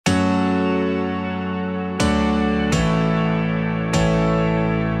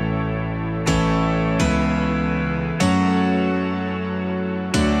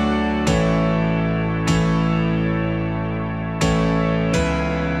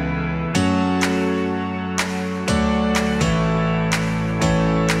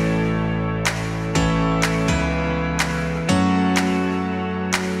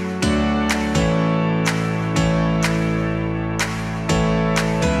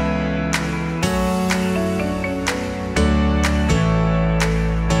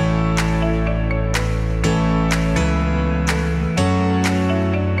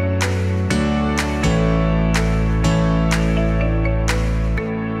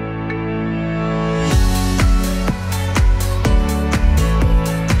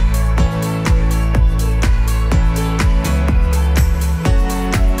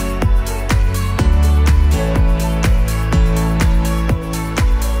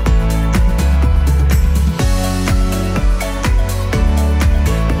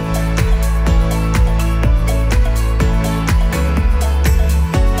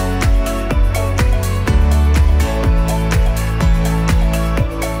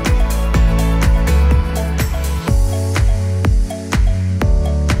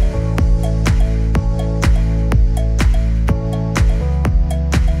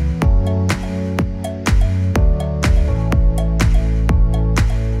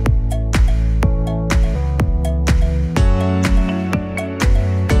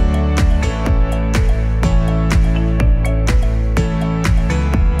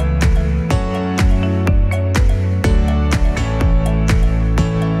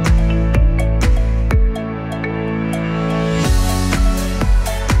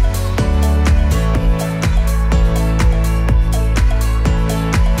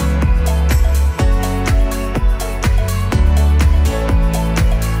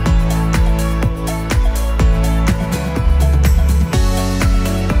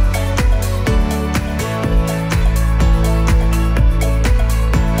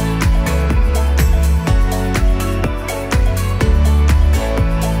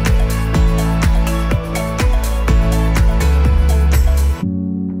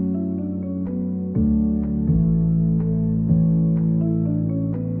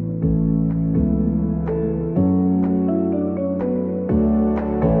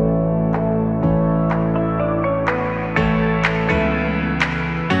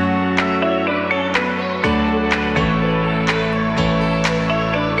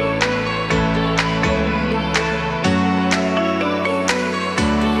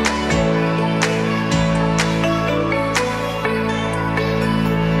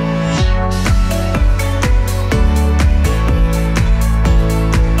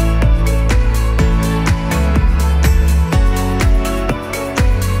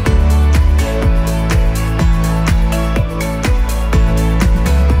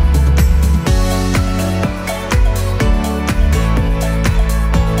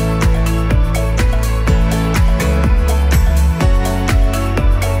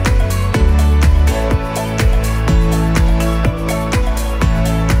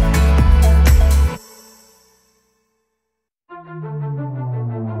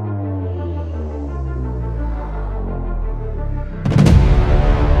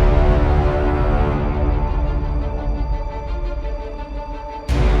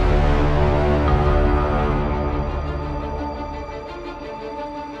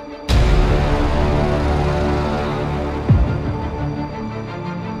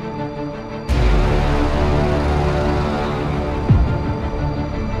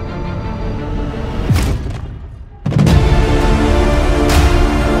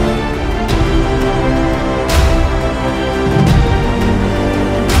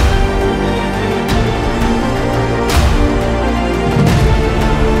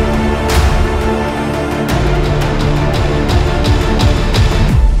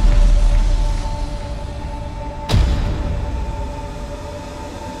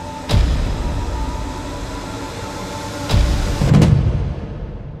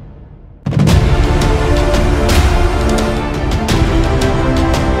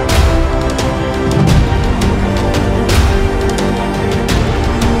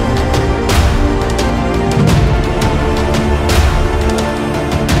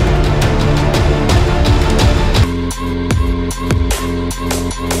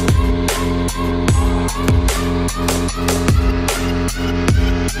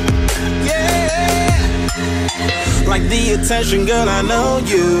like the attention, girl, I know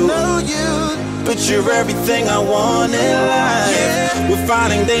you. But you're everything I want in life. We're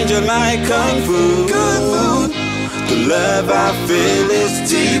fighting danger like Kung Fu. The love I feel is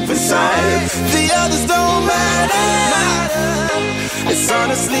deep inside. The others don't matter. It's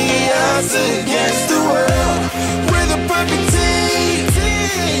honestly us against the world. We're the perfect team.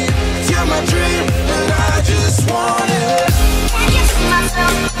 You're my dream, but I just want it. Can't get to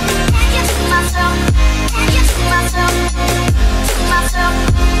myself. Can't get to myself. Can't get to myself. To myself.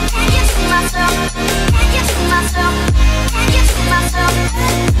 Can't get to myself. Can't get to myself. Can't get to myself.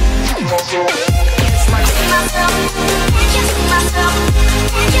 It's my myself. Can't get to myself.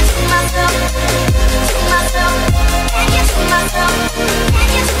 Can't get to myself. To myself. Can't get to myself.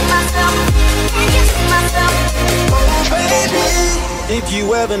 Can't get to myself. Can't get to myself. Oh baby. If you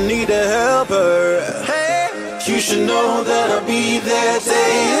ever need a helper, you should know that I'll be there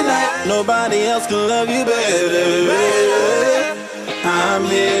day and night. Nobody else can love you better. I'm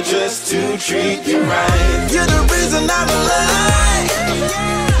here just to treat you right. You're the reason I'm alive.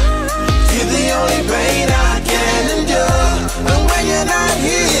 You're the only pain I can endure. And when you're not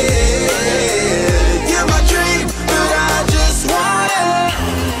here, you're my dream, but I just want it.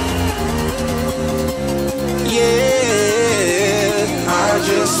 Yeah, I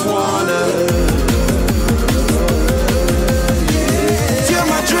just wanna. You're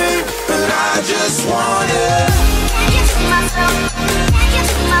my dream, but I just want it. Can't get to myself. Can't get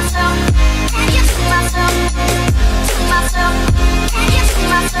to myself. Can't get to myself. To myself. Can't get to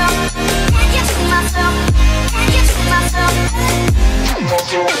myself. Can't get to myself. Can't get to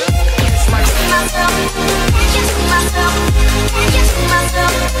myself. It's my myself. Can't get to myself. Can't get to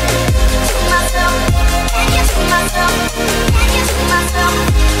myself. To myself. Can't get to myself. Can't get to myself.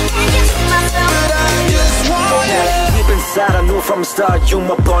 Can't get to myself. But I just want it. Deep inside, I knew from the start, you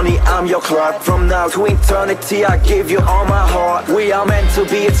my bunny, I'm your Clark. From now to eternity, I give you all my heart. We are meant to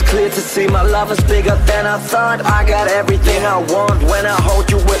be, it's clear to see. My love is bigger than I thought. I got everything I want when I hold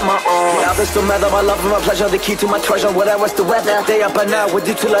you with my arms. The others don't matter, my love and my pleasure, the key to my treasure. Whatever's the weather, day up and night with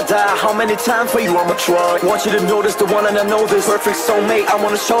you till I die. How many times for you I'ma try? Want you to notice the one and I know this perfect soulmate. I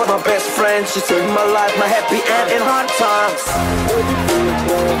wanna show it my best friend. She saved my life, my happy end in hard times.